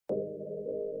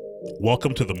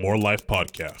Welcome to the More Life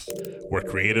Podcast, where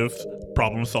creatives,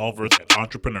 problem solvers, and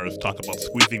entrepreneurs talk about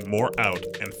squeezing more out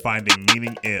and finding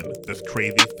meaning in this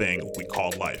crazy thing we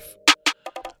call life.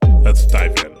 Let's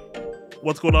dive in.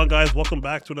 What's going on, guys? Welcome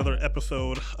back to another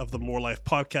episode of the More Life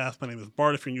Podcast. My name is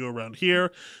Bart, if you're new around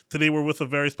here. Today we're with a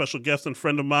very special guest and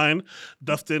friend of mine,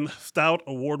 Dustin, Stout,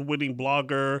 award-winning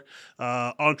blogger,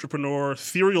 entrepreneur,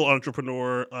 serial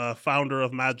entrepreneur, founder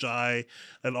of Magi,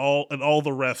 and all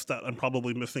the rest that I'm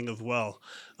probably missing as well.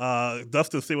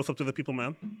 Dustin, say what's up to the people,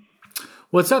 man.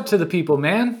 What's up to the people,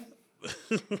 man?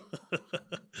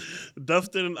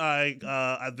 Dustin and I,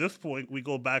 at this point, we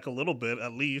go back a little bit,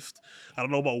 at least. I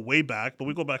don't know about way back, but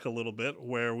we go back a little bit,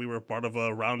 where we were part of a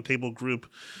roundtable group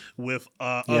with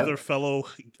other fellow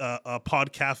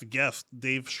podcast guest,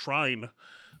 Dave Shrine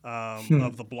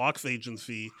of the Blocks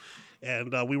Agency.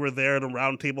 And we were there at a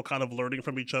roundtable kind of learning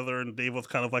from each other, and Dave was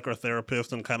kind of like our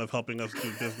therapist and kind of helping us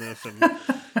do business.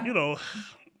 And, you know...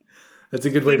 That's a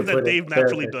good way to put it. Dave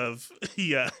naturally does.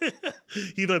 Yeah.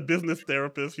 He's a business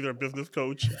therapist. He's our business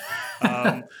coach.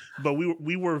 But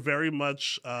we were very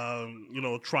much,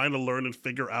 trying to learn and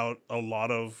figure out a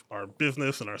lot of our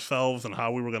business and ourselves and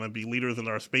how we were going to be leaders in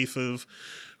our spaces,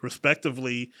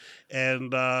 respectively.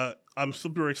 And I'm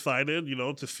super excited,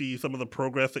 to see some of the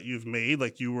progress that you've made.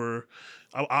 Like you were,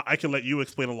 I can let you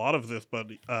explain a lot of this, but,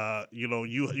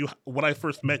 you when I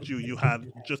first met you, you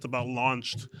had just about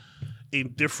launched a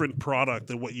different product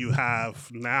than what you have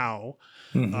now.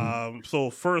 Mm-hmm. So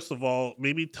first of all,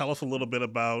 maybe tell us a little bit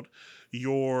about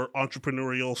your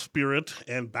entrepreneurial spirit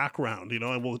and background,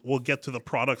 and we'll get to the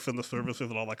products and the services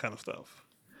and all that kind of stuff.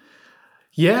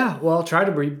 Yeah, well, I'll try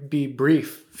to be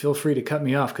brief. Feel free to cut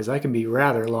me off because I can be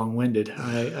rather long-winded.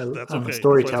 I'm a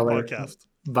storyteller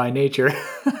by nature.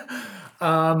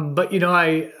 But,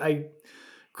 I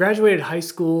graduated high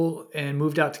school and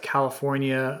moved out to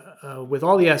California with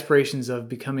all the aspirations of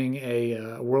becoming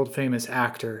a world-famous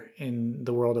actor in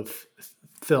the world of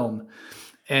film.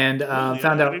 And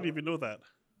found out... I didn't even know that.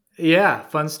 Yeah,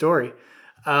 fun story.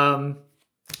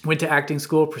 Went to acting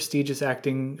school, prestigious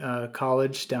acting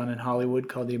college down in Hollywood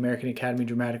called the American Academy of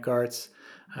Dramatic Arts.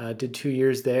 Did 2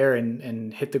 years there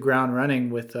and hit the ground running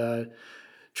with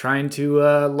trying to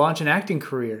launch an acting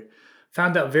career.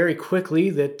 Found out very quickly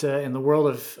that in the world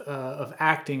of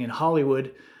acting in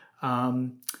Hollywood,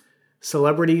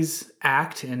 celebrities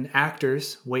act and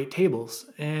actors wait tables.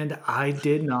 And I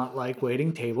did not like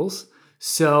waiting tables.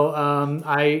 So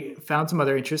I found some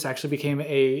other interests, actually became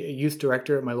a youth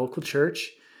director at my local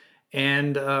church.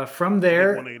 And from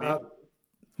there,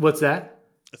 what's that?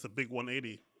 It's a big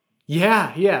 180.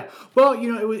 Yeah. Well,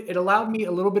 it allowed me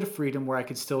a little bit of freedom where I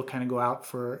could still kind of go out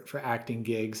for acting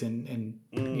gigs and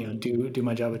do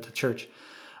my job at the church.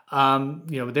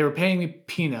 They were paying me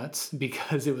peanuts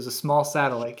because it was a small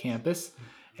satellite campus,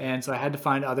 and so I had to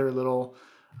find other little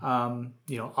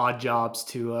odd jobs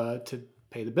to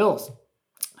pay the bills.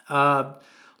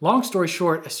 Long story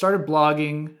short, I started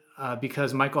blogging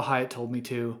because Michael Hyatt told me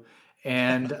to,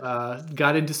 and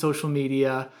got into social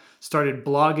media. Started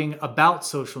blogging about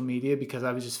social media because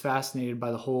I was just fascinated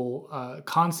by the whole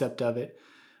concept of it.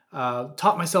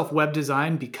 Taught myself web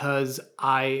design because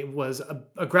I was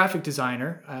a graphic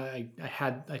designer. I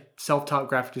had a self-taught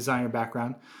graphic designer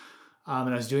background, and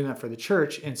I was doing that for the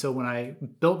church. And so when I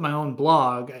built my own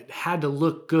blog, it had to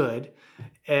look good.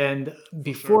 And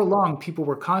before long, people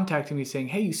were contacting me saying,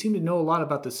 "Hey, you seem to know a lot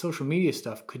about the social media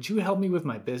stuff. Could you help me with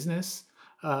my business?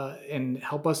 And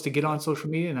help us to get on social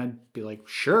media?" And I'd be like,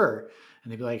 "Sure."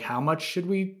 And they'd be like, "How much should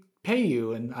we pay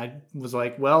you?" And I was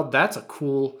like, "Well, that's a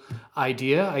cool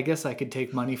idea. I guess I could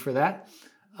take money for that."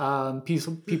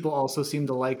 People also seemed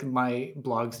to like my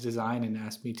blog's design and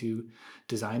asked me to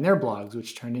design their blogs,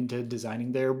 which turned into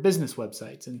designing their business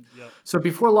websites. And so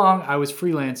before long, I was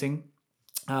freelancing.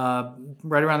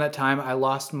 Right around that time, I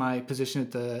lost my position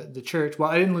at the church.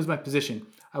 Well, I didn't lose my position.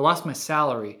 I lost my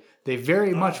salary. They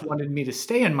very much wanted me to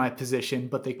stay in my position,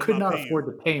 but they could not afford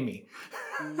to pay me.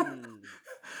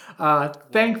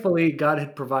 Thankfully, God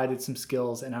had provided some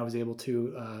skills, and I was able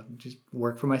to just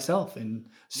work for myself and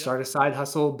start a side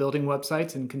hustle, building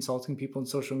websites and consulting people in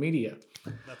social media.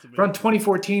 Around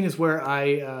 2014 is where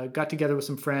I got together with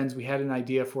some friends. We had an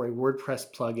idea for a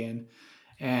WordPress plugin,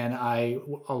 and I,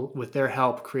 with their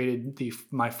help, created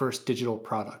my first digital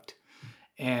product.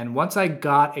 And once I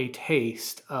got a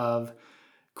taste of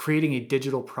creating a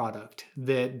digital product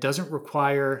that doesn't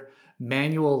require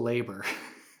manual labor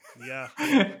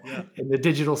in the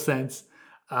digital sense,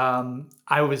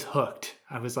 I was hooked.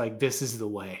 I was like, this is the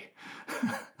way.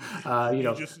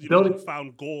 You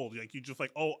found gold. Like you just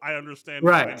like, oh, I understand.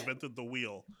 Right. I invented the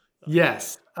wheel.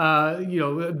 Yes.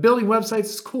 Building websites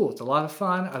is cool. It's a lot of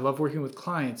fun. I love working with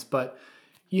clients, but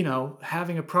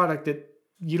having a product that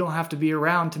you don't have to be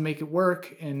around to make it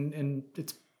work, and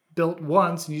it's built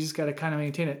once and you just got to kind of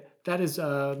maintain it. That is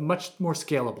much more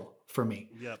scalable for me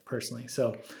Yep. personally.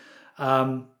 So,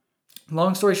 um,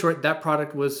 long story short, that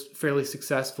product was fairly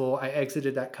successful. I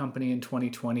exited that company in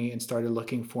 2020 and started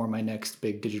looking for my next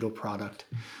big digital product,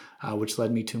 which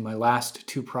led me to my last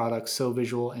two products, So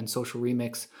Visual and Social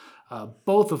Remix,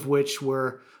 both of which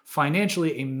were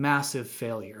financially a massive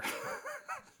failure.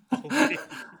 Okay.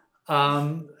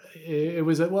 It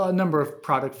was a number of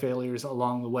product failures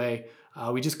along the way.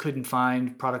 We just couldn't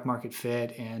find product market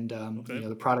fit, and Okay.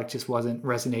 the product just wasn't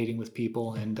resonating with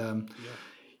people. And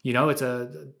Yeah. it's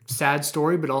a sad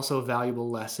story, but also a valuable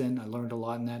lesson. I learned a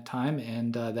lot in that time,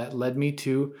 and that led me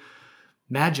to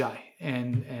Magi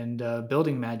and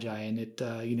building Magi. And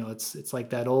it's like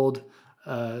that old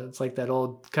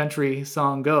country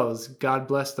song goes, "God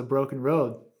bless the broken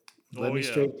road, led Oh me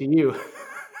yeah. straight to you."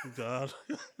 God.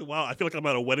 Wow. I feel like I'm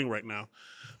at a wedding right now.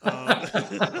 Um,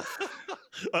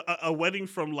 a wedding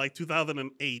from like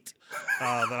 2008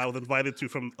 that I was invited to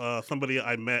from somebody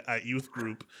I met at youth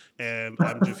group, and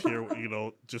I'm just here,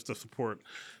 just to support.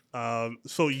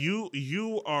 So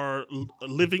you are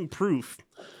living proof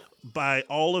by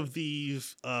all of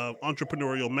these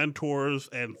entrepreneurial mentors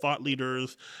and thought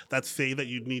leaders that say that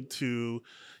you need to,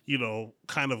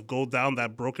 kind of go down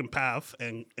that broken path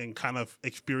and kind of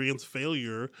experience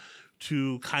failure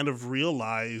to kind of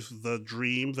realize the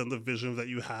dreams and the visions that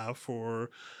you have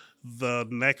for the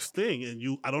next thing.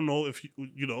 And I don't know if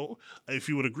if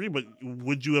you would agree, but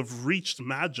would you have reached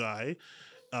Magi,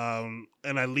 and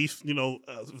at least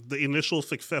the initial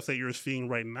success that you're seeing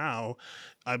right now?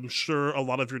 I'm sure a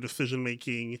lot of your decision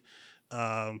making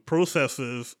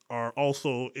processes are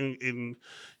also in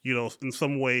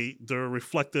some way they're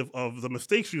reflective of the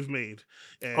mistakes you've made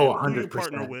Oh, and who you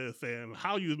partner 100%. with and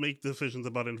how you make decisions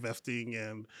about investing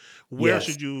and where Yes.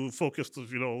 should you focus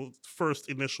the first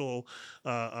initial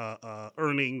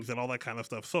earnings and all that kind of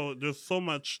stuff. So there's so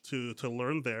much to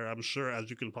learn there, I'm sure, as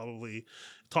you can probably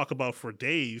talk about for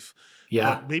days.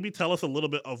 But Yeah. maybe tell us a little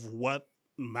bit of what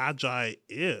Magi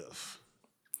is.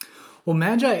 Well,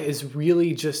 Magi is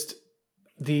really just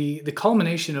the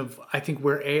culmination of, I think,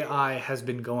 where AI has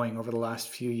been going over the last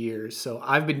few years. So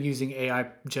I've been using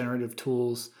AI generative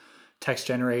tools, text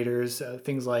generators,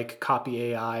 things like Copy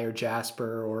AI or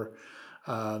Jasper or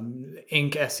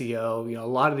Ink SEO. A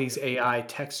lot of these Okay. AI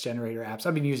text generator apps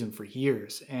I've been using for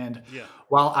years. And Yeah.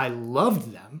 while I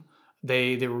loved them,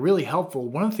 they were really helpful.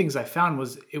 One of the things I found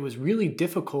was it was really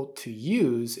difficult to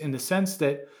use, in the sense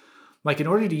that, like, in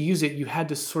order to use it, you had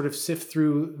to sort of sift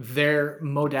through their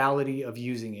modality of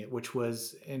using it, which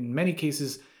was in many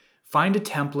cases find a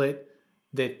template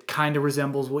that kind of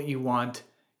resembles what you want,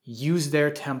 use their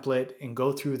template and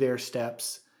go through their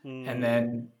steps, and Mm,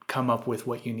 then come up with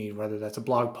what you need, whether that's a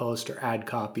blog post or ad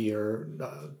copy or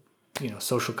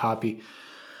social copy,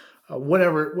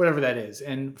 whatever that is.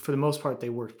 And for the most part, they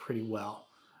worked pretty well.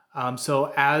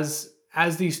 So as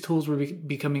these tools were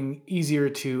becoming easier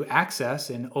to access,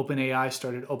 and OpenAI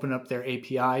started opening up their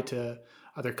API to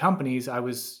other companies, I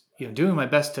was doing my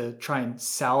best to try and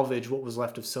salvage what was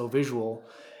left of So Visual.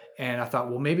 And I thought,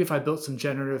 well, maybe if I built some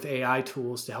generative AI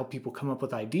tools to help people come up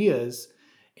with ideas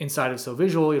inside of So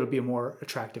Visual, it'll be a more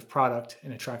attractive product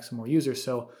and attract some more users.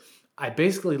 So I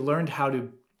basically learned how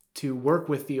to work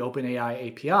with the OpenAI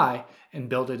API and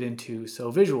build it into So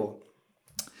Visual.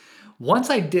 Once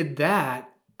I did that,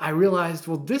 I realized,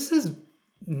 well, this is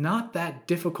not that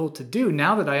difficult to do.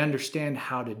 Now that I understand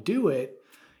how to do it,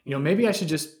 mm, maybe I should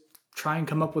just try and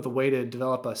come up with a way to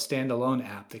develop a standalone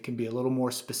app that can be a little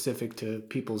more specific to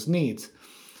people's needs.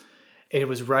 And it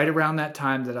was right around that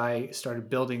time that I started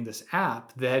building this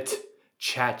app that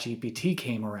ChatGPT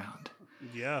came around.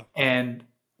 yeah. And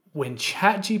when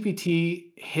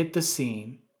ChatGPT hit the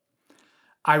scene,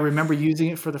 I remember using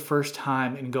it for the first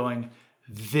time and going,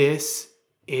 this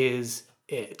is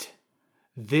it.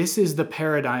 This is the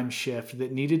paradigm shift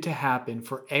that needed to happen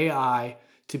for AI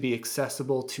to be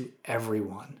accessible to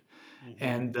everyone. Hmm.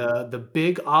 And the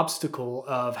big obstacle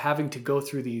of having to go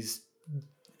through these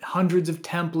hundreds of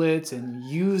templates and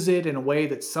use it in a way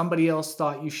that somebody else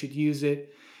thought you should use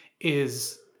it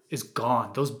is is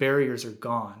gone. Those barriers are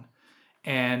gone.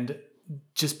 And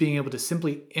just being able to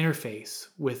simply interface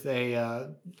with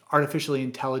a artificially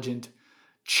intelligent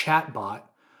chatbot,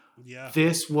 Yeah.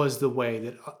 this was the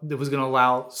way that was going to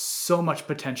allow so much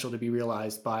potential to be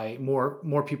realized by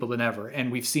more people than ever.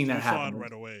 And we've seen So that you saw it happen.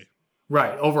 right away.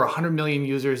 Right, over 100 million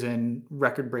users in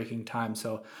record-breaking time.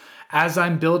 So, as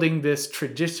I'm building this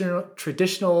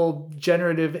traditional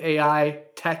generative AI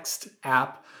text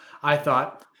app, I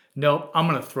thought, nope, I'm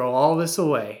going to throw all this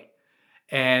away.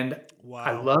 And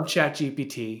I Wow. love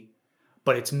ChatGPT,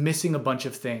 but it's missing a bunch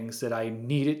of things that I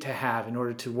need it to have in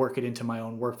order to work it into my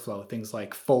own workflow. Things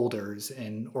like folders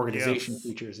and organization Yes.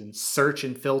 features and search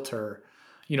and filter,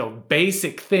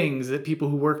 basic things that people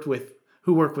who work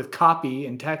with copy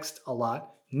and text a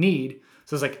lot need.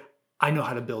 So it's like, I know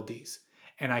how to build these,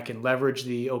 and I can leverage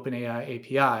the OpenAI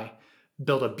API,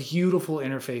 build a beautiful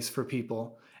interface for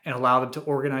people and allow them to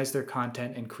organize their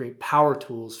content and create power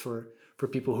tools for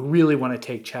people who really want to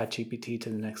take ChatGPT to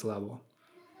the next level.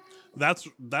 That's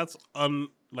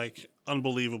like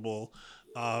unbelievable.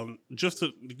 Just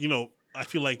to I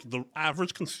feel like the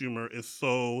average consumer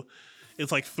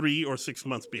it's like 3 or 6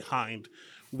 months behind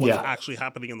what's Yeah. actually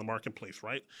happening in the marketplace,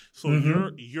 right? So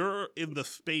Mhm. you're in the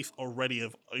space already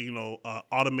of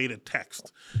automated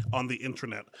text on the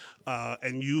internet,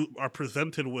 and you are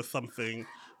presented with something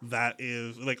that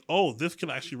is like, oh, this can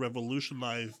actually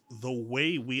revolutionize the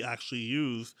way we actually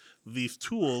use these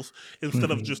tools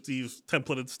instead of Mhm. just these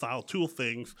templated style tool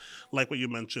things like what you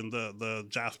mentioned, the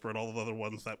Jasper and all the other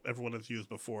ones that everyone has used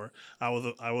before. I was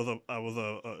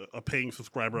a paying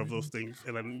subscriber of those things,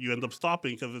 and then you end up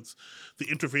stopping because it's the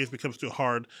interface becomes too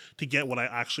hard to get what I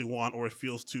actually want, or it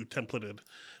feels too templated.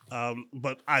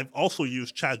 But I've also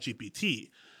used ChatGPT,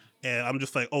 and I'm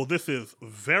just like, oh, this is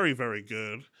very, very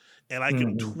good, and I can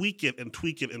Mhm. tweak it and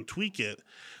tweak it and tweak it,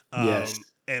 Yes.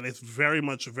 and it's very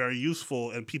much very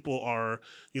useful. And people are,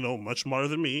 much smarter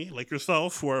than me, like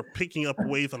yourself, who are picking up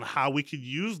ways on how we could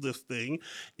use this thing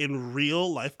in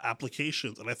real life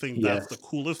applications. And I think that's the Yes.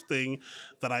 coolest thing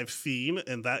that I've seen,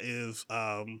 and that is,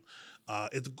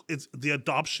 it's the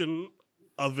adoption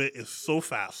of it is so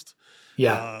fast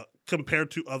Yeah. compared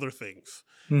to other things.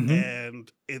 Mhm.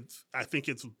 And I think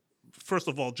it's first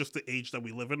of all just the age that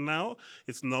we live in now.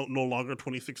 It's no longer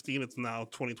 2016, it's now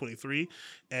 2023,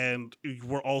 and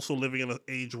we're also living in an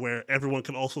age where everyone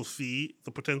can also see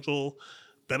the potential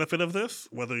benefit of this,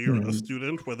 whether you're a Mhm.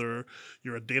 student, whether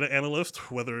you're a data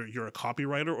analyst, whether you're a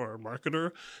copywriter or a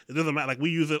marketer. It doesn't matter. Like, we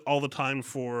use it all the time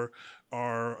for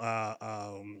our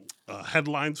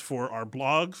headlines for our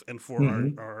blogs and for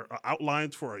Mhm. our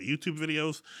outlines for our YouTube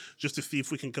videos, just to see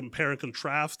if we can compare and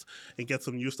contrast and get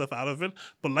some new stuff out of it.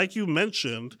 But like you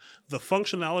mentioned, the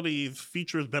functionalities,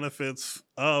 features, benefits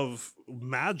of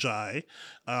Magi,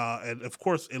 and of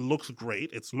course, it looks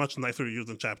great. It's much nicer to use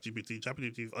than ChatGPT.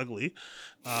 ChatGPT is ugly.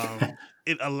 Um,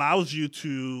 it allows you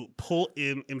to pull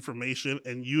in information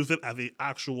and use it as a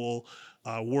actual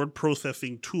word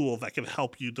processing tool that can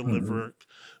help you Mhm. deliver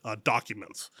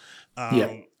documents.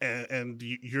 Yeah. And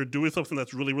you're doing something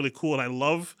that's really, really cool. And I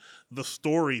love the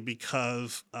story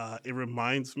because it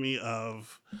reminds me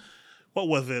of, what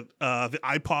was it? The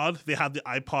iPod. They had the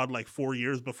iPod like 4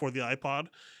 years before the iPod,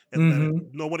 and then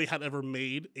Mhm. nobody had ever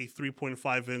made a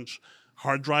 3.5-inch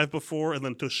hard drive before, and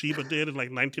then Toshiba did in like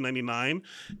 1999.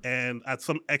 And at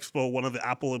some expo, one of the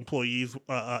Apple employees,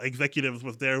 executives,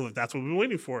 was there. Like, that's what we've been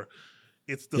waiting for.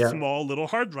 It's the Yeah. small little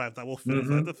hard drive that will fit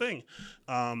inside the Mhm. thing,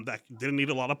 that didn't need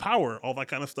a lot of power, all that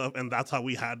kind of stuff. And that's how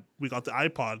we got the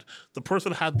iPod. The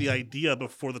person had the idea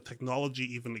before the technology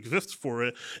even exists for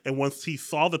it. And once he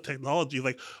saw the technology,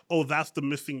 like, oh, that's the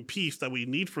missing piece that we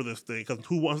need for this thing. Because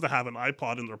who wants to have an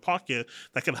iPod in their pocket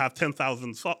that can have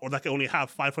 10,000 songs, or that can only have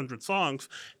 500 songs,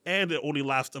 and it only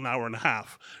lasts an hour and a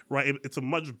half, right? It's a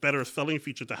much better selling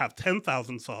feature to have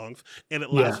 10,000 songs and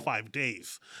it lasts Yeah. 5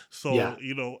 days. So,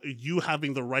 Yeah. you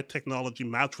having the right technology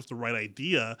matched with the right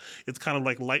idea, it's kind of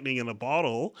like lightning in a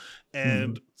bottle.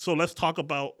 And Mhm. so let's talk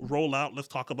about rollout. Let's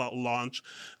talk about launch,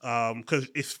 because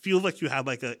it feels like you had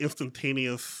like an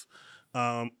instantaneous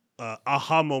um,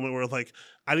 aha moment where, like,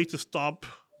 I need to stop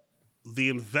the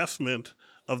investment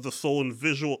of the soul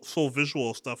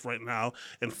visual stuff right now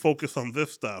and focus on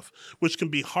this stuff, which can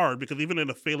be hard because even in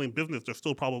a failing business, there's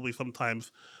still probably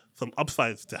sometimes some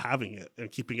upsides to having it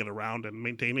and keeping it around and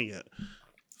maintaining it.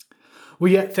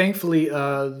 Well, yeah, thankfully,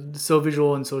 So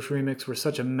Visual and Social Remix were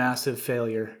such a massive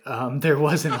failure. There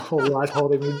wasn't a whole lot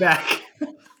holding me back.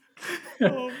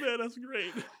 Oh man, that's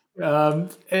great.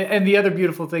 And the other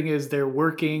beautiful thing is they're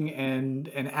working and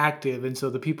active, and so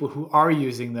the people who are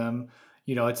using them,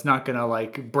 it's not gonna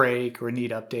like break or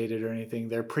need updated or anything.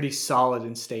 They're pretty solid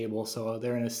and stable, so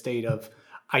they're in a state of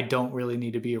I don't really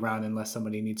need to be around unless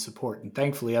somebody needs support. And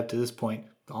thankfully, up to this point,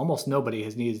 almost nobody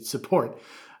has needed support.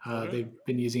 Okay. They've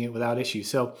been using it without issue.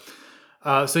 So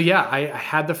yeah, I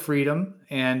had the freedom,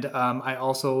 and I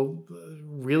also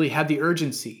really had the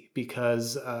urgency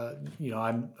because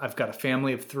I've got a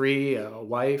family of three, a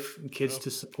wife, and kids Yep.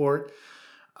 to support,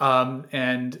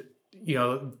 and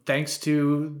thanks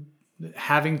to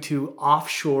having to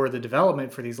offshore the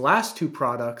development for these last two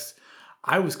products,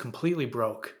 I was completely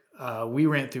broke. We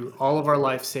ran through all of our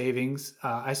life savings.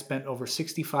 I spent over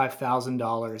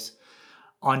 $65,000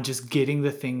 on just getting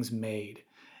the things made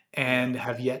Yeah. and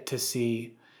have yet to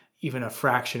see even a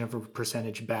fraction of a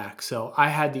percentage back. So I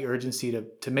had the urgency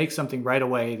to make something right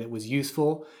away that was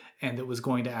useful and that was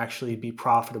going to actually be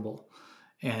profitable.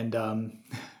 And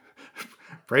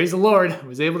praise the Lord, I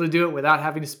was able to do it without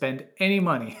having to spend any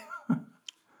money.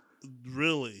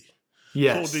 Really? So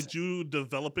Yes, did you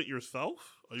develop it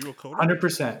yourself? Are you a coder?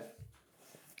 100%.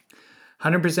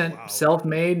 100% Wow.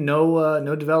 self-made,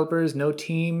 no developers, no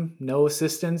team, no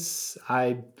assistants.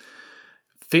 I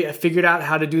figured out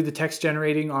how to do the text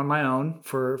generating on my own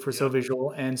for So Yep.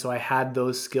 Visual, and so I had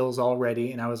those skills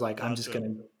already, and I was like, I'm just Gotcha.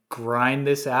 gonna grind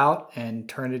this out and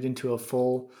turn it into a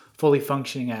fully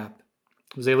functioning app.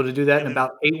 Was able to do that in And it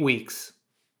about 8 weeks.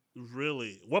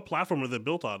 really, what platform is it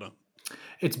built on?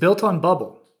 It's built on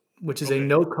Bubble, which is a Okay.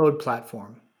 no code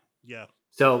platform. Yeah.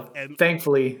 So And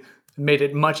thankfully, it made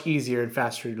it much easier and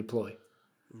faster to deploy.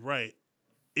 right.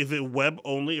 Is it web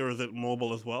only or is it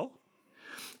mobile as well?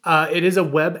 It is a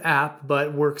web app,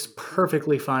 but works Mhm.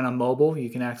 perfectly fine on mobile. You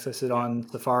can access it Yeah. on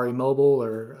Safari mobile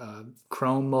or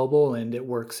Chrome mobile, and it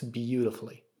works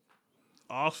beautifully.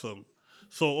 Awesome.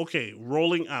 So okay,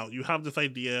 rolling out. You have this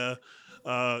idea.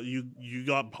 You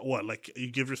got what? Like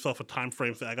you give yourself a time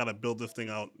frame. Say I got to build this thing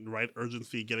out. Right,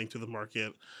 urgency, getting to the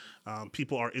market.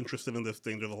 People are interested in this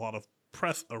thing. There's a lot of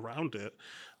press around it.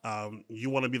 You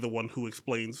want to be the one who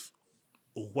explains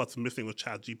what's missing with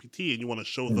ChatGPT, and you want to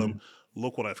show them, Mhm.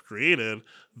 look what I've created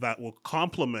that will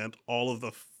complement all of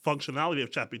the functionality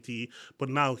of ChatGPT. But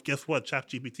now, guess what?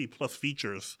 ChatGPT plus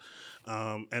features,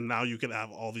 and now you can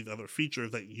have all these other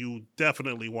features that you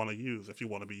definitely want to use if you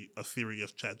want to be a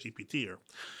serious ChatGPTer.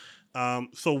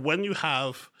 So when you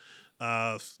have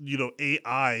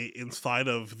AI inside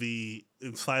of the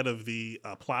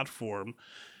platform,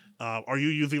 are you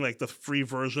using like the free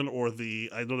version or the?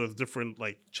 I know there's different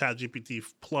like ChatGPT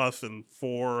Plus and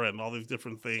 4 and all these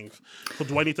different things. So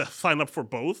do I need to sign up for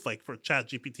both, like for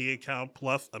ChatGPT account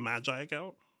plus a Magi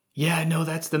account? Yeah, no,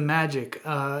 that's the magic.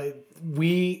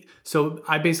 So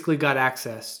I basically got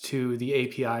access to the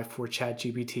API for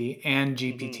ChatGPT and Hmm.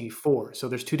 GPT-4. So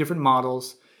there's two different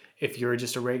models. If you're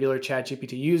just a regular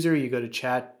ChatGPT user, you go to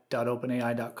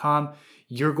chat.openai.com.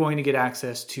 You're going to get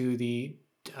access to the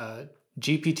uh,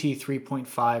 GPT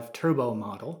 3.5 Turbo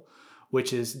model,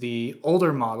 which is the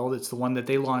older model. That's the one that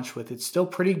they launched with. It's still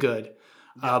pretty good.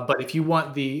 Yeah. But if you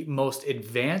want the most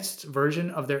advanced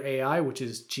version of their AI, which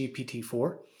is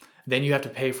GPT-4, then you have to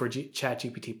pay for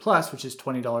ChatGPT Plus, which is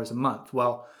 $20 a month.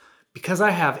 Well, because I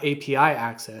have API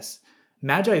access,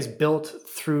 Magi is built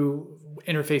through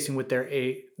interfacing with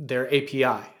their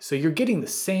API. So you're getting the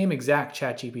same exact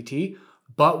ChatGPT,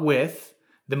 but with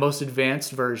the most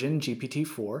advanced version,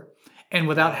 GPT-4, and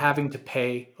without Wow. having to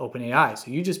pay OpenAI.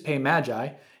 So you just pay Magi,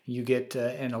 you get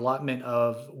an allotment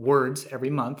of words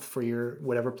every month for your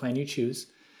whatever plan you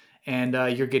choose, and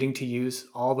you're getting to use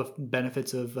all the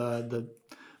benefits of the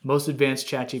most advanced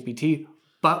ChatGPT,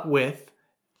 but with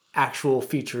actual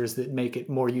features that make it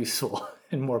more useful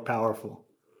and more powerful.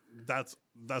 That's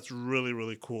that's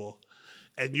really cool.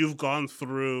 And you've gone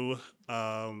through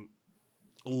um,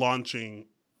 launching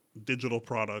digital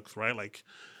products, right? Like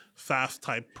SaaS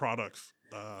type products.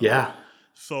 Yeah.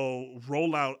 So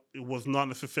rollout was not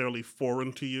necessarily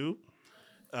foreign to you.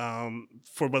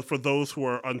 But for those who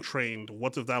are untrained,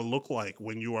 what does that look like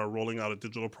when you are rolling out a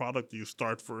digital product? Do you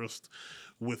start first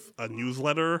with a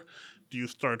newsletter? Do you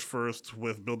start first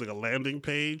with building a landing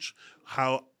page?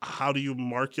 How do you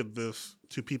market this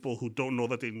to people who don't know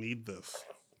that they need this?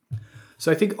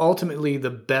 So I think ultimately the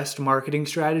best marketing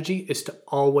strategy is to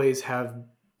always have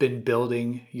been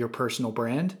building your personal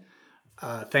brand.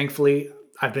 Thankfully,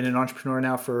 I've been an entrepreneur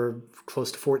now for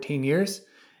close to 14 years,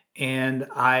 and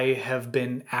I have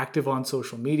been active on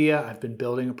social media. I've been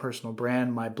building a personal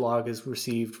brand. My blog has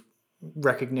received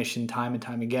recognition time and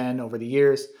time again over the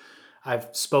years.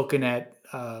 I've spoken at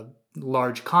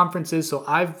large conferences, so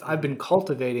I've been Hmm.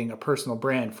 cultivating a personal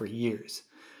brand for years.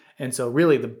 And so,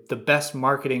 really, the best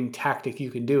marketing tactic you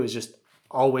can do is just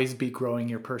always be growing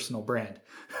your personal brand.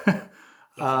 That's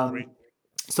a great. um,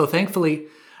 so thankfully,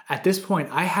 at this point,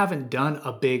 I haven't done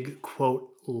a big quote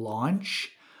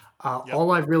launch. Yep.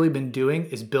 All I've really been doing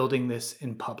is building this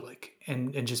in public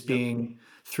and just Yep. being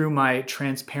through my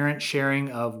transparent sharing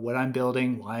of what I'm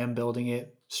building, why I'm building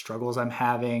it, struggles I'm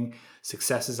having,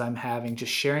 successes I'm having.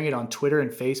 Just sharing it on Twitter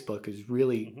and Facebook is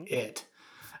really Hmm. it.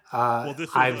 Well, this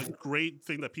is a I've great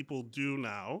thing that people do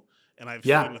now, and I've seen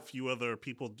Yeah, a few other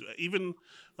people do. Even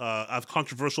as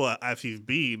controversial as he's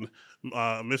been,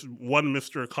 one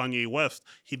Mr. Kanye West,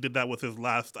 he did that with his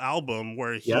last album,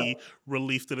 where he yep.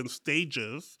 released it in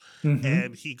stages, Mhm.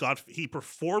 and he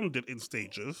performed it in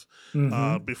stages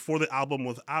Mhm. before the album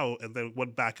was out, and then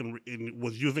went back and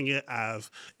was using it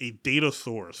as a data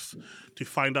source to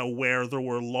find out where there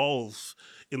were lulls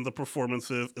in the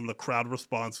performances, in the crowd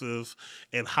responses,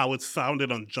 and how it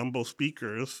sounded on jumbo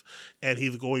speakers. And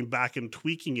he's going back and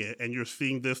tweaking it, and you're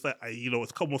seeing this that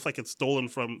it's almost like it's stolen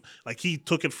from, like, he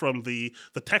took it from the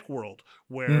tech world,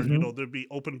 where Mhm. there'd be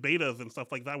open betas and stuff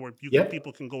like that, where Yep.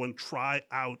 people can go and try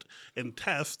out and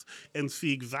test and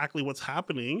see exactly what's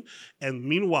happening. And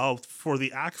meanwhile, for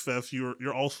the access,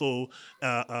 you're also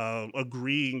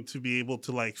agreeing to be able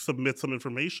to, like, submit some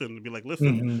information to be like,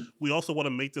 listen, Mhm. we also want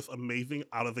to make this amazing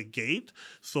out of the gate,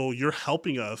 so you're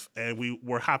helping us, and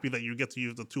we're happy that you get to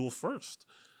use the tool first.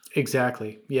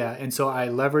 Exactly. Yeah. And so I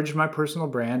leveraged my personal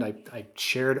brand. I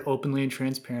shared openly and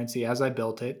transparency as I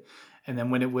built it. And then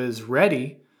when it was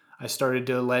ready, I started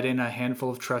to let in a handful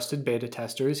of trusted beta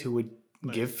testers who would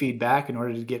give Nice. feedback in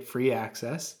order to get free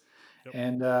access. Yep.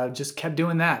 And just kept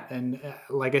doing that. And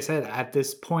like I said, at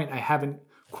this point, I haven't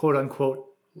quote unquote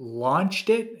launched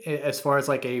it as far as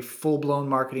like a full blown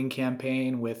marketing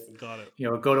campaign with, Got it.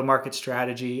 a go to market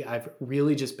strategy. I've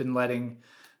really just been letting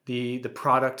the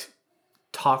product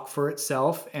talk for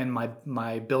itself and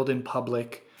my build in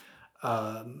public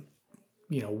um,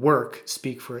 work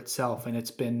speak for itself. And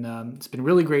it's been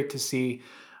really great to see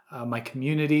my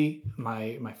community,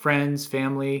 my friends,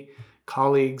 family,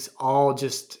 colleagues all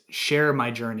just share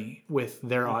my journey with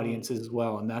their Hmm. audiences as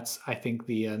well. And that's, I think,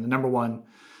 the number one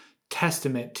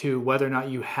testament to whether or not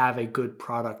you have a good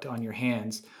product on your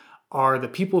hands are the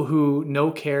people who know,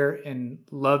 care, and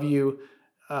love you.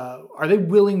 Are they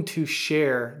willing to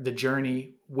share the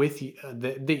journey with you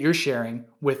that you're sharing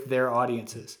with their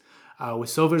audiences? With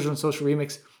So Visual and Social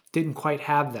Remix, didn't quite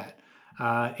have that.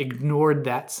 Ignored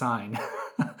that sign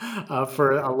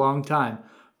for Hmm. a long time.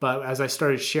 But as I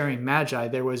started sharing Magi,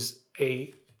 there was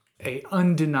a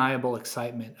undeniable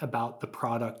excitement about the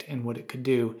product and what it could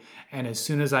do. And as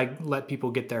soon as I let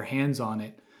people get their hands on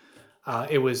it,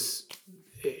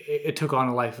 it took on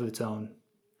a life of its own.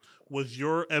 Was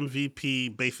your MVP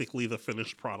basically the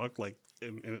finished product, like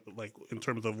in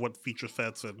terms of what feature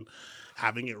sets and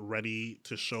having it ready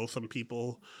to show some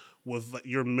people? Was that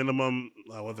your minimum?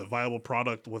 Was a viable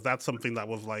product? Was that something that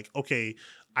was like, okay,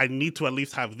 I need to at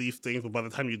least have these things, but by the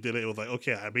time you did it, it was like,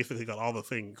 okay, I basically got all the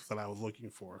things that I was looking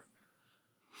for.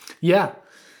 Yeah,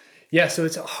 yeah. So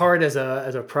it's hard as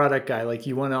a product guy. Like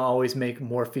you want to always make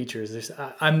more features.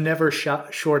 I'm never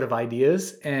short of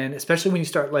ideas, and especially when you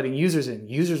start letting users in,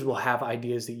 users will have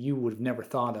ideas that you would have never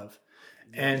thought of.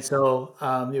 And Yes. so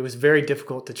it was very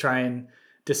difficult to try and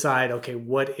decide, okay,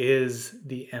 what is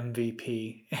the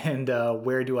MVP and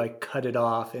where do I cut it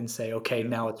off and say, okay, Yeah.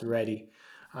 now it's ready.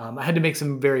 I had to make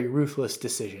some very ruthless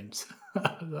decisions.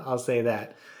 I'll say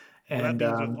that. But that And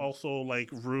means there's also, like,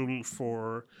 room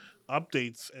for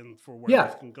updates and for where this yeah,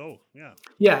 can go. Yeah.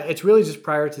 yeah, it's really just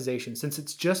prioritization. Since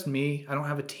it's just me, I don't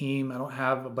have a team, I don't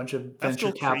have a bunch of That's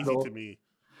venture still crazy to capital. me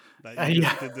that you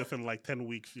just Yeah. did this in like 10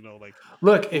 weeks, like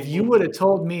Look, if boom, you boom, would have boom.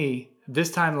 told me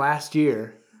this time last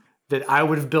year that I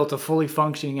would have built a fully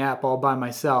functioning app all by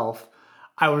myself,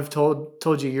 I would have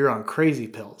told you you're on crazy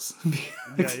pills. Yeah,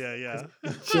 Because yeah, yeah.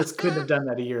 I just couldn't have done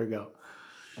that a year ago.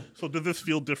 So does this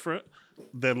feel different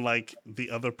than, like,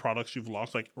 the other products you've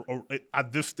launched? Like,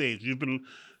 at this stage, you've been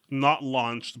not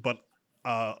launched, but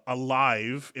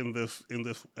alive in this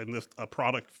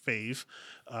product phase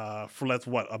for, let's,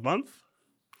 what, a month?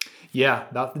 Yeah,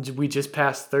 we just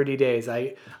passed 30 days.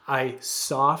 I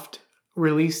soft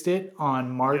released it on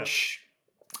Yeah. March,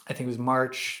 I think it was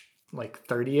March like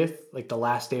 30th, like the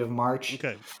last day of March,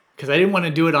 Okay. because I didn't want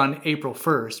to do it on April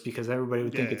 1st because everybody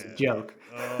would think it's a Yeah. joke.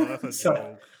 Oh, that's a So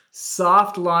joke.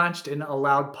 soft launched and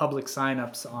allowed public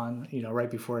signups on, right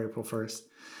before April 1st.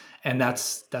 And Okay.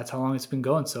 that's how long it's been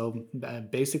going. So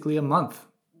basically a month.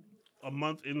 A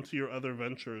month into your other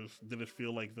ventures, did it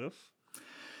feel like this?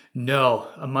 No,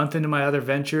 a month into my other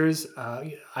ventures,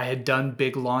 I had done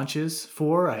big launches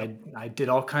for. Yep. I did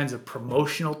all kinds of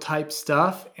promotional type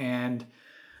stuff, and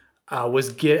was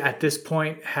get at this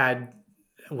point had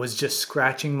was just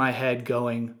scratching my head,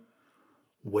 going,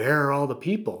 "Where are all the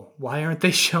people? Why aren't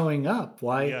they showing up?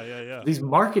 Why Yeah, yeah, yeah. these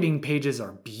marketing pages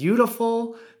are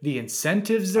beautiful. The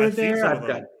incentives are I've seen there. some of I've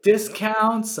got them. Yep.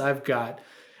 discounts. I've got."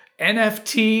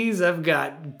 NFTs. I've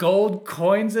got gold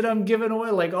coins that I'm giving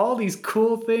away, like all these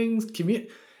cool things.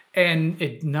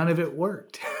 And none of it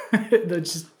worked.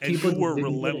 That's just And people you just were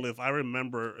didn't get it. relentless. I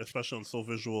remember, especially on So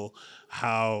Visual,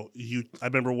 how you. I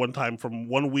remember one time from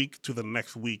one week to the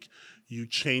next week, you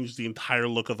changed the entire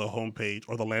look of the homepage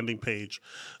or the landing page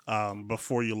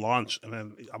before you launch. And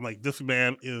then I'm like, this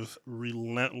man is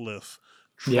relentless,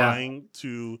 Yeah, trying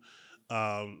to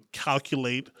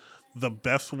calculate the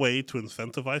best way to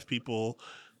incentivize people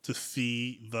to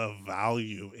see the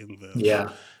value in this.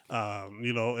 yeah,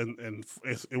 And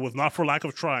it was not for lack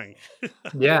of trying.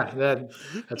 yeah.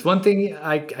 That's one thing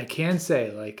I can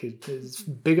say. Like as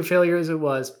big a failure as it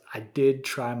was, I did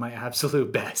try my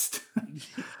absolute best.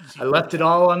 I You left it did.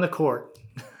 all on the court.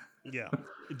 Yeah.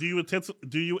 Do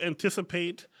you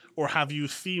anticipate, or have you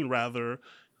seen rather,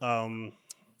 um,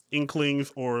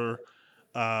 inklings or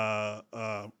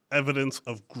evidence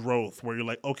of growth where you're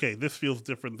like, okay, this feels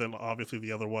different than obviously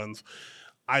the other ones.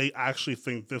 I actually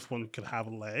think this one could have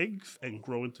legs and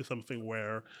grow into something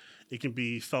where it can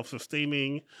be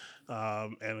self-sustaining,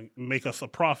 and make us a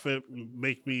profit,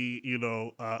 make me,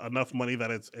 enough money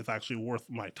that it's actually worth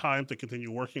my time to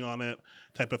continue working on it,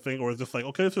 type of thing. Or is this like,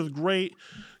 okay, this is great,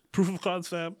 proof of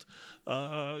concept,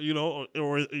 I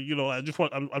just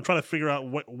want, I'm trying to figure out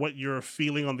what you're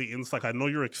feeling on the inside. I know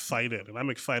you're excited, and I'm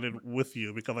excited with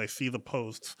you because I see the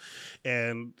posts,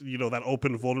 and that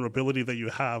open vulnerability that you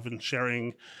have in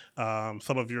sharing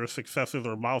some of your successes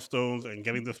or milestones and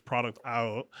getting this product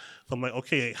out. So I'm like,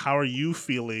 okay, how are you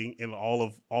feeling in all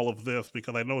of this?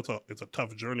 Because I know it's a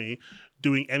tough journey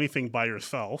doing anything by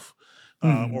yourself,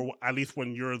 Mhm. or at least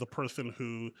when you're the person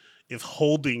who is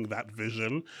holding that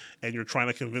vision, and you're trying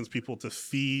to convince people to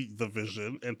see the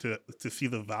vision and to see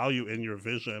the value in your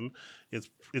vision. It's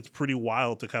pretty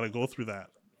wild to kind of go through that.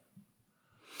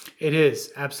 It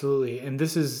is absolutely, and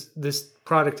this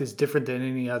product is different than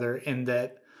any other in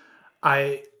that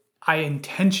I I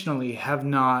intentionally have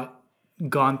not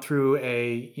gone through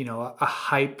a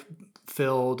hype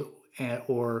filled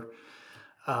or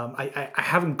I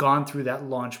haven't gone through that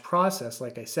launch process,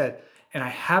 like I said, and I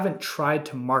haven't tried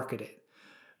to market it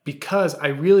because I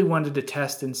really wanted to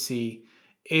test and see,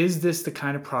 is this the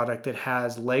kind of product that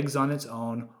has legs on its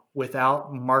own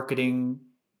without marketing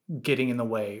getting in the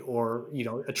way or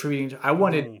attributing to,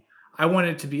 Mm, I wanted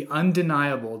it to be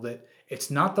undeniable that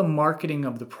it's not the marketing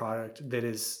of the product that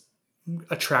is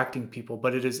attracting people,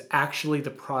 but it is actually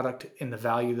the product and the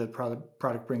value the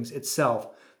product brings itself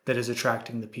that is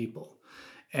attracting the people.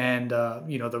 And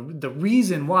the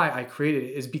reason why I created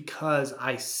it is because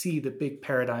I see the big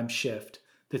paradigm shift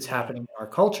that's yeah. happening in our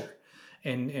culture,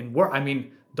 and where I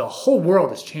mean the whole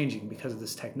world is changing because of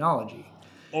this technology.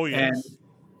 Oh And yes.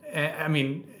 I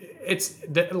mean,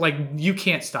 like you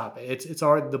can't stop it. It's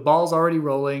already the ball's already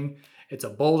rolling. It's a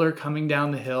boulder coming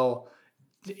down the hill.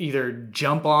 Either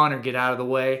jump on or get out of the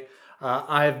way.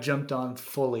 I've jumped on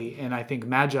fully, and I think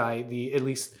Magi, the at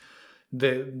least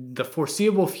the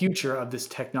foreseeable future of this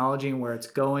technology and where it's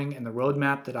going, and the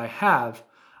roadmap that I have,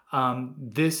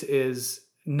 this is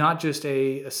not just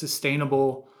a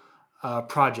sustainable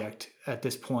project at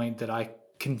this point that I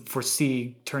can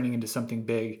foresee turning into something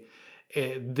big.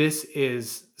 This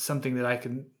is something that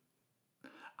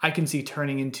I can see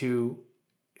turning into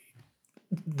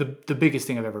the biggest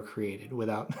thing I've ever created.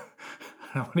 Without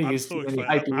I don't want to I'm use too so many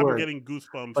excited. hypey I'm words, getting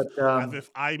goosebumps but as if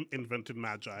I invented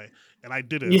Magi, and I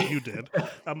didn't. yeah, You did.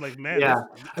 I'm like, man, yeah.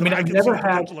 this. I So mean, I I've can see never the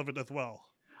had potential of it as well.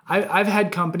 I've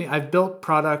had I've built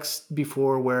products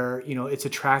before where it's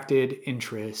attracted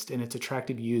interest and it's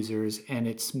attracted users and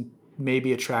it's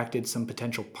maybe attracted some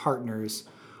potential partners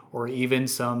or even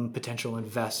some potential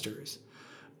investors.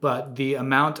 But the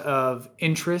amount of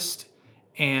interest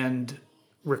and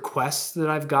requests that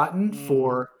I've gotten Mm,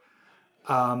 for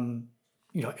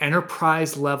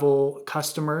enterprise level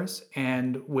customers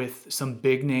and with some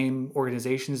big name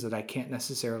organizations that I can't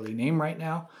necessarily name right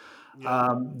now,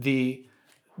 yep.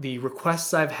 the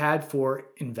requests I've had for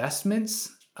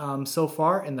investments so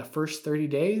far in the first 30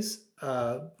 days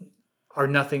are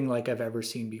nothing like I've ever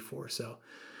seen before. So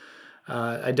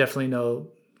I definitely know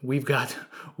we've got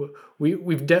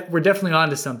we're definitely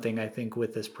onto something. I think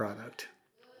with this product.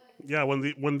 Yeah. When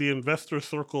the investor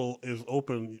circle is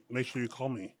open, make sure you call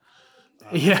me.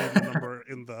 I'll Yeah. leave my number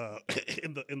in the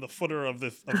in the footer of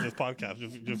this podcast.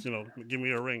 Just give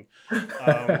me a ring.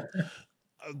 Um,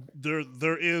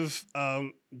 there is,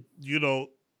 you know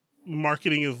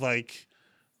marketing is like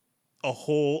a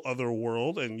whole other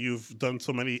world, and you've done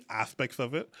so many aspects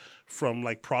of it, from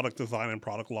like product design and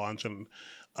product launch, and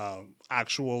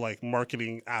actual like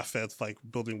marketing assets like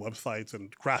building websites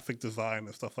and graphic design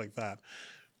and stuff like that.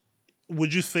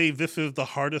 Would you say this is the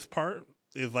hardest part?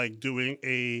 Is like doing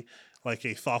a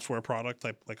software product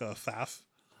like a SaaS,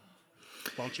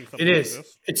 launching It something like is.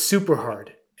 this? It's super Yeah.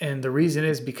 hard. And the reason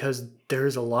is because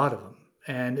there's a lot of them.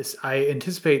 And I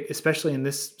anticipate, especially in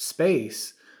this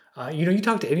space, you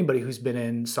talk to anybody who's been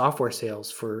in software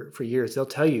sales for years, they'll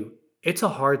tell you it's a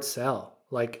hard sell.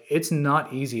 Like it's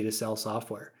not easy to sell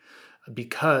software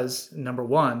because number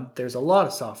one, there's a lot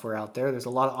of software out there. There's a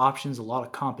lot of options, a lot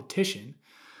of competition.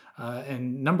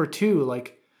 And number two,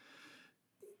 like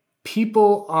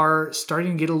people are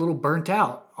starting to get a little burnt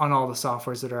out on all the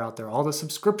softwares that are out there, all the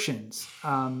subscriptions.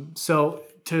 So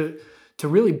to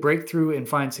really break through and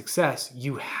find success,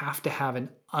 you have to have an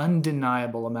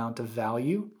undeniable amount of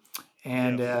value,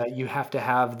 and Yes. you have to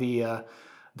have the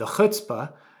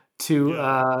chutzpah to Yeah.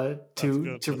 uh, That's to good.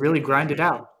 to That's a good really grind it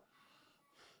pronunciation.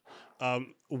 out.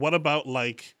 What about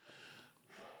like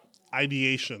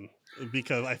ideation?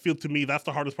 Because I feel to me that's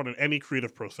the hardest part of any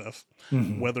creative process,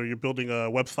 Mhm. whether you're building a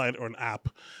website or an app,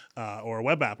 or a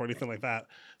web app or anything like that.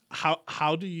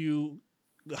 How do you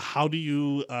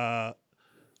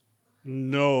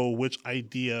know which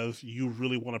ideas you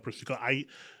really want to pursue? 'Cause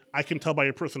I can tell by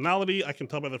your personality. I can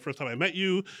tell by the first time I met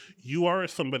you. You are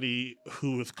somebody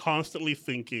who is constantly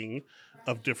thinking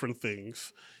of different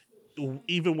things,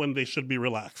 even when they should be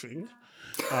relaxing.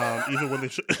 Even when they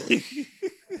should.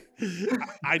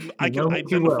 I You can know me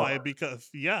too identify it well. because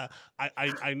yeah,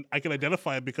 I can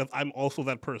identify it because I'm also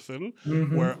that person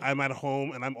Hmm. where I'm at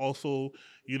home and I'm also,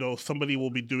 somebody will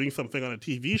be doing something on a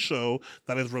TV show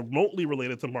that is remotely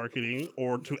related to marketing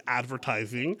or to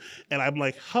advertising, and I'm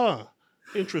like, huh,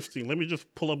 interesting. Let me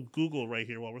just pull up Google right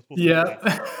here while we're supposed to be Yeah.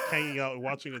 like hanging out and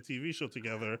watching a TV show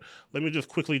together. Let me just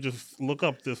quickly just look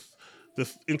up this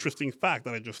interesting fact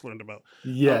that I just learned about.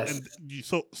 Yes.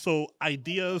 So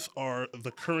ideas are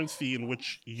the currency in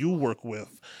which you work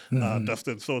with, Mhm.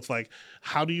 Dustin. So it's like,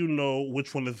 how do you know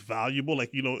which one is valuable?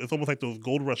 Like, it's almost like those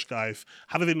gold rush guys.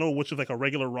 How do they know which is like a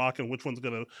regular rock and which one's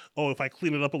gonna? Oh, if I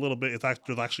clean it up a little bit,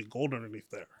 there's actually gold underneath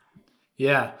there.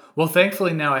 Yeah. Well,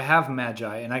 thankfully now I have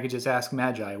Magi, and I could just ask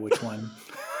Magi which one.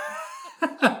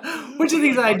 Which So of you're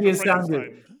these like Doctor ideas sound good?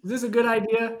 Frankenstein. Is this a good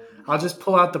idea? I'll just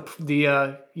pull out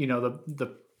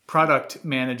the product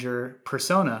manager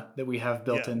persona that we have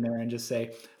built Yeah. in there and just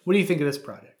say, "What do you think of this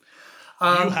product?" Do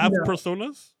you You have know,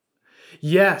 personas?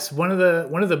 yes, one of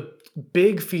the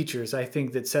big features I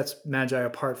think that sets Magi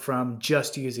apart from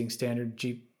just using standard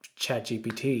Chat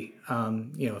GPT.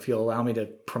 If you'll allow me to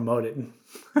promote it No,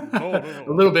 a no,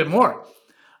 no. little bit more.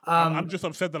 I'm Um, just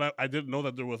upset that I didn't know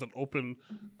that there was an open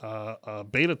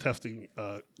beta testing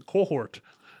cohort.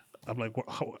 I'm like,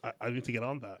 I need to get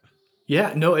on that.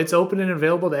 Yeah, no, it's open and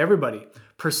available to everybody.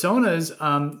 Personas,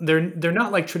 they're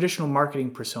not like traditional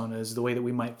marketing personas, the way that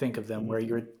we might think of them, Hmm. where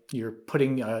you're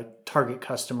putting a target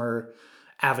customer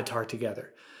avatar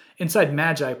together. Inside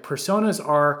Magi, personas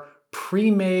are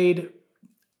pre-made,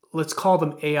 let's call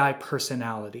them AI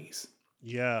personalities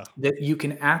Yeah. that you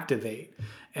can activate.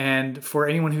 And for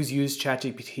anyone who's used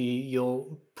ChatGPT,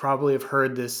 you'll probably have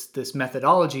heard this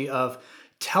methodology of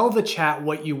tell the chat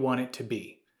what you want it to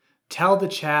be. Tell the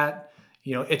chat,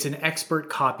 it's an expert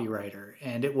copywriter,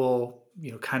 and it will,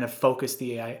 kind of focus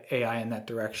the AI in that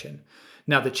direction.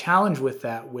 Now, the challenge with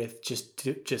that, with just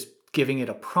giving it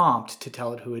a prompt to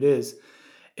tell it who it is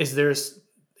there's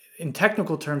in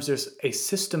technical terms, there's a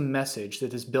system message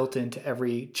that is built into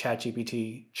every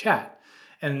ChatGPT chat.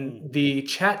 And Mm. the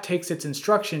chat takes its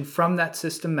instruction from that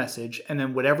system message, and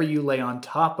then whatever you lay on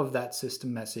top of that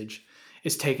system message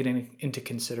is taken into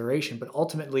consideration. But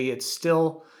ultimately, it's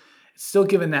still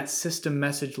given that system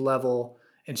message level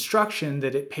instruction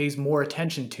that it pays more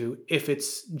attention to if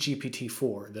it's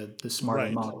GPT-4, the smarter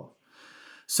Right. model.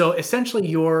 So essentially,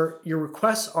 your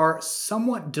requests are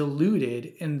somewhat diluted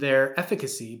in their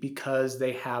efficacy because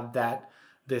they have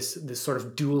this sort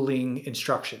of dueling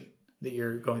instruction that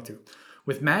you're going through.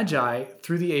 With Magi,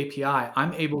 through the API,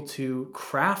 I'm able to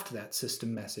craft that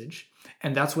system message,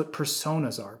 and that's what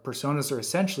personas are. Personas are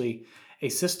essentially a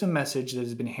system message that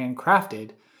has been handcrafted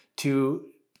to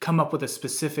come up with a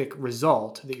specific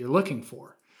result that you're looking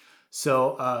for.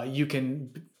 So you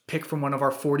can pick from one of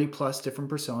our 40 plus different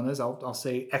personas. I'll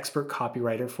say expert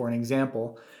copywriter for an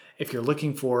example. If you're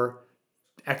looking for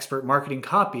expert marketing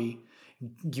copy,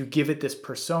 you give it this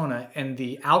persona, and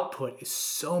the output is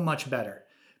so much better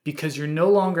because you're no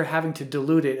longer having to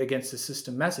dilute it against the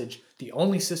system message. The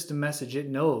only system message it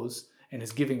knows and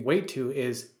is giving weight to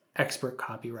is expert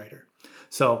copywriter.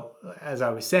 So, as I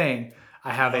was saying,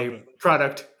 I have Love a it.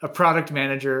 product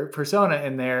manager persona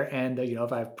in there, and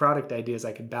if I have product ideas,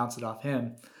 I can bounce it off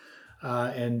him,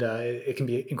 and it can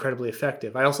be incredibly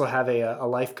effective. I also have a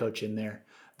life coach in there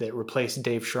that replaced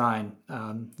Dave Shrine.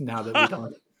 Now that we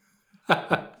don't,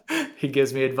 he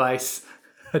gives me advice.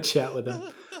 I chat with him.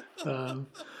 Um,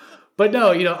 but no,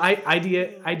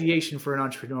 ideation for an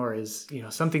entrepreneur is,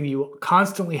 something you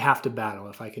constantly have to battle.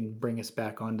 If I can bring us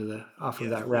back off of Yes,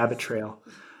 that rabbit please. trail.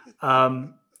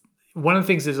 Um, One of the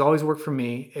things that has always worked for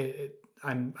me.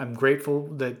 I'm grateful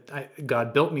that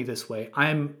God built me this way.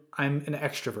 I'm an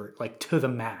extrovert, like to the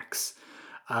max.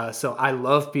 So I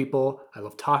love people. I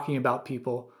love talking about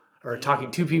people or talking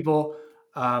Mm, to people.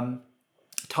 Um,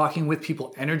 Talking with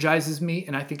people energizes me.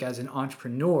 And I think as an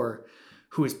entrepreneur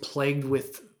who is plagued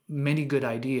with many good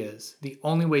ideas, the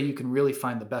only way you can really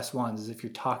find the best ones is if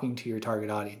you're talking to your target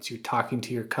audience, you're talking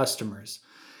to your customers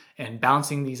and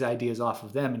bouncing these ideas off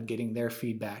of them and getting their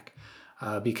feedback.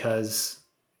 Because,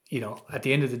 at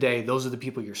the end of the day, those are the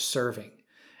people you're serving.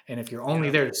 And if you're only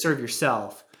yeah, there to serve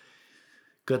yourself,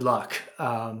 good luck.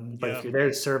 But if yeah. you're there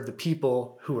to serve the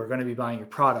people who are going to be buying your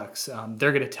products,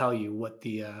 they're going to tell you what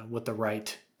the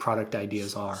right product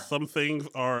ideas are. Some things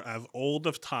are as old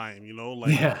as time,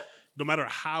 like Yeah. no matter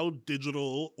how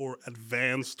digital or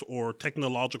advanced or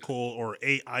technological or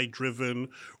AI driven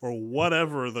or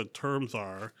whatever the terms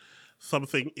are,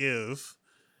 something is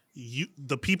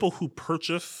the people who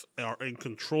purchase are in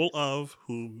control of,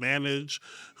 who manage,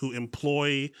 who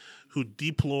employ, who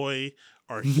deploy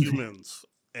are humans. Yeah.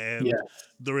 And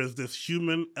there is this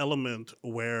human element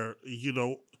where,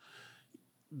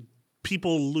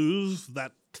 people lose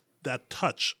that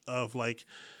touch of like,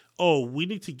 oh, we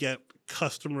need to get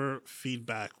customer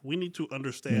feedback. We need to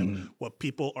understand Mhm. what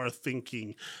people are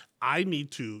thinking. I,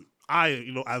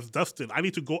 as Dustin, I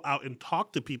need to go out and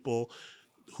talk to people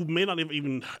who may not have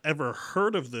even ever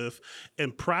heard of this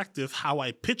and practice how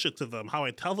I pitch it to them, how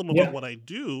I tell them about Yeah. what I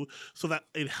do so that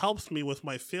it helps me with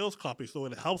my sales copy. So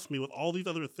it helps me with all these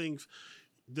other things.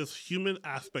 This human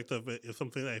aspect of it is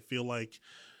something that I feel like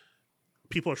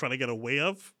people are trying to get away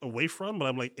from, but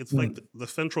I'm like, it's like Mm. the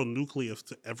central nucleus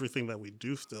to everything that we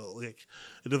do still. Like,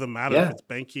 it doesn't matter if Yeah. it's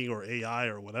banking or AI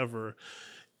or whatever.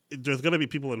 There's going to be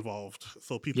people involved.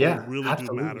 So people Yeah. really do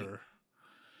Absolutely. matter.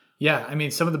 Yeah. I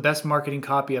mean, some of the best marketing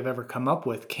copy I've ever come up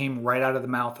with came right out of the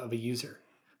mouth of a user.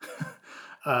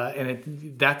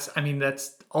 That's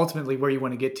ultimately where you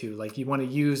want to get to. Like, you want to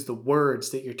use the words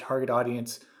that your target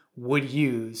audience would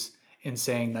use in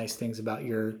saying nice things about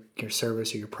your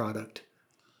service or your product.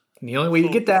 And the only way you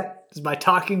So get that is by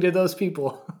talking to those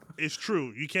people. it's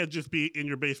true. You can't just be in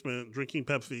your basement drinking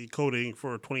Pepsi, coding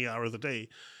for 20 hours a day.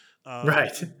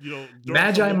 Right. There are some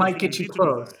Magi moments might when you get you need to do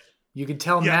close. that. You can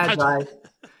tell Yeah, Magi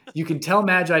you can tell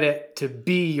Magi to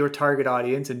be your target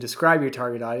audience and describe your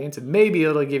target audience, and maybe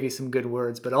it'll give you some good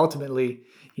words, but ultimately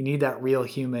you need that real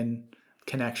human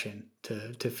connection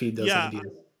to feed those yeah.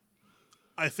 ideas.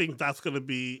 I think that's going to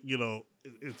be,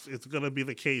 it's going to be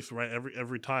the case, right?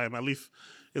 Every time, at least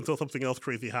until something else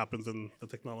crazy happens in the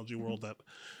technology world that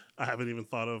I haven't even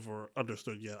thought of or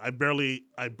understood yet. I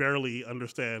barely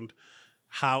understand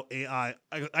how AI.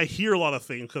 I hear a lot of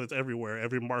things because it's everywhere.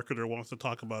 Every marketer wants to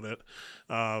talk about it,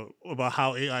 about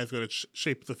how AI is going to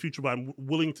shape the future. But I'm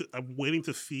waiting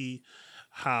to see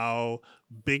how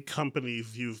big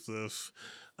companies use this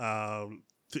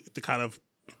to kind of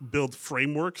build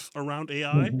frameworks around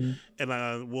AI, Mhm.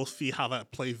 and we'll see how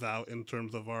that plays out in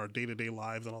terms of our day to day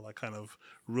lives and all that kind of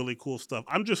really cool stuff.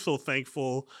 I'm just so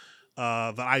thankful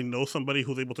that I know somebody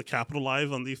who's able to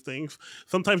capitalize on these things.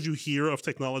 Sometimes you hear of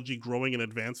technology growing and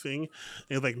advancing,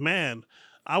 and it's like, man,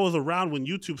 I was around when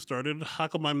YouTube started. How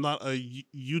come I'm not a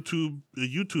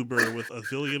YouTuber with a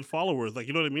zillion followers? Like,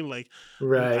 you know what I mean? Like, I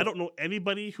Right. don't know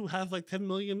anybody who has like 10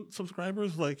 million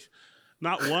subscribers. Like,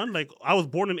 not one. Like, I was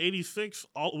born in '86.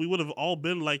 All we would have all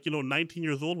been like, 19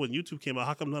 years old when YouTube came out.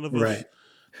 How come none of us Right.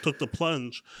 took the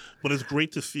plunge? But it's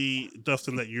great to see,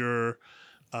 Dustin, that you're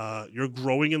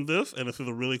growing in this, and this is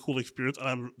a really cool experience.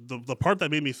 And the part that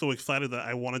made me so excited that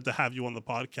I wanted to have you on the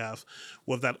podcast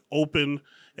was that open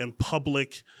and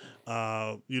public,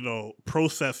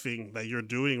 processing that you're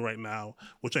doing right now,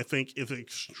 which I think is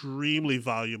extremely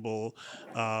valuable.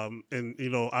 And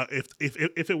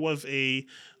if it was a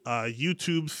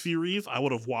YouTube series, I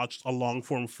would have watched a long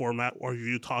form format where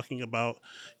you talking about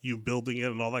you building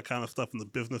it and all that kind of stuff and the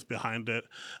business behind it,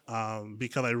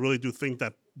 because I really do think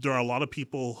that there are a lot of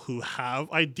people who have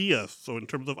ideas. So in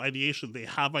terms of ideation, they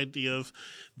have ideas.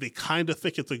 They kind of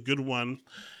think it's a good one,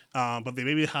 but they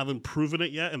maybe haven't proven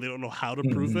it yet, and they don't know how to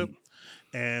prove it. Mhm.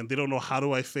 and they don't know, how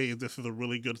do I say this is a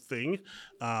really good thing,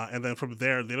 and then from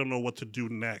there they don't know what to do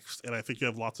next. And I think you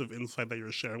have lots of insight that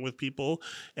you're sharing with people,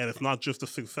 and it's not just the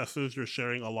successes. You're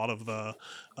sharing a lot of the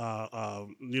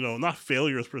not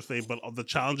failures per se, but of the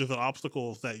challenges and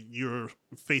obstacles that you're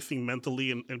facing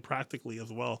mentally and practically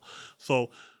as well.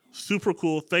 So super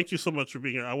cool. Thank you so much for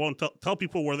being here. I want to tell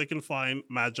people where they can find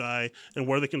Magi and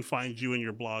where they can find you and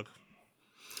your blog.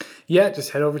 Yeah,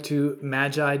 just head over to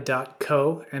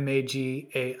magi.co,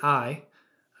 MAGAI.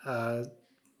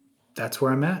 That's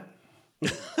where I'm at.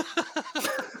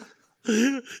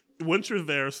 Once you're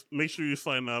there, make sure you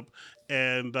sign up,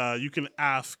 and you can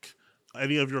ask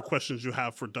any of your questions you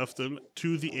have for Dustin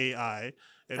to the AI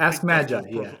and Ask pick Magi,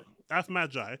 Dustin's yeah. profile. Ask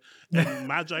Magi, and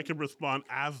Magi can respond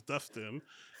as Dustin,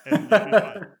 and you'll be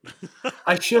fine.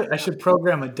 I should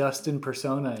program a Dustin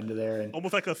persona into there, and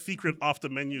Almost like a secret off the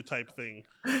menu type thing.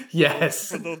 yes.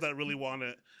 For those that really want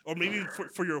it, or maybe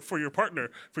for your partner,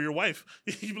 for your wife,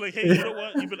 you'd be like, hey, you know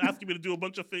what? You've been asking me to do a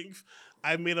bunch of things.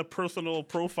 I made a personal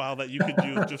profile that you could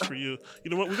use just for you.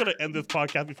 You know what? We're gonna end this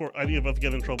podcast before any of us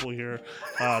get in trouble here.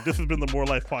 This has been the More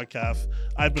Life Podcast.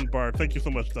 I've been Bart. Thank you so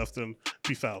much, Dustin.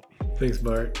 Peace out. Thanks,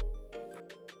 Bart.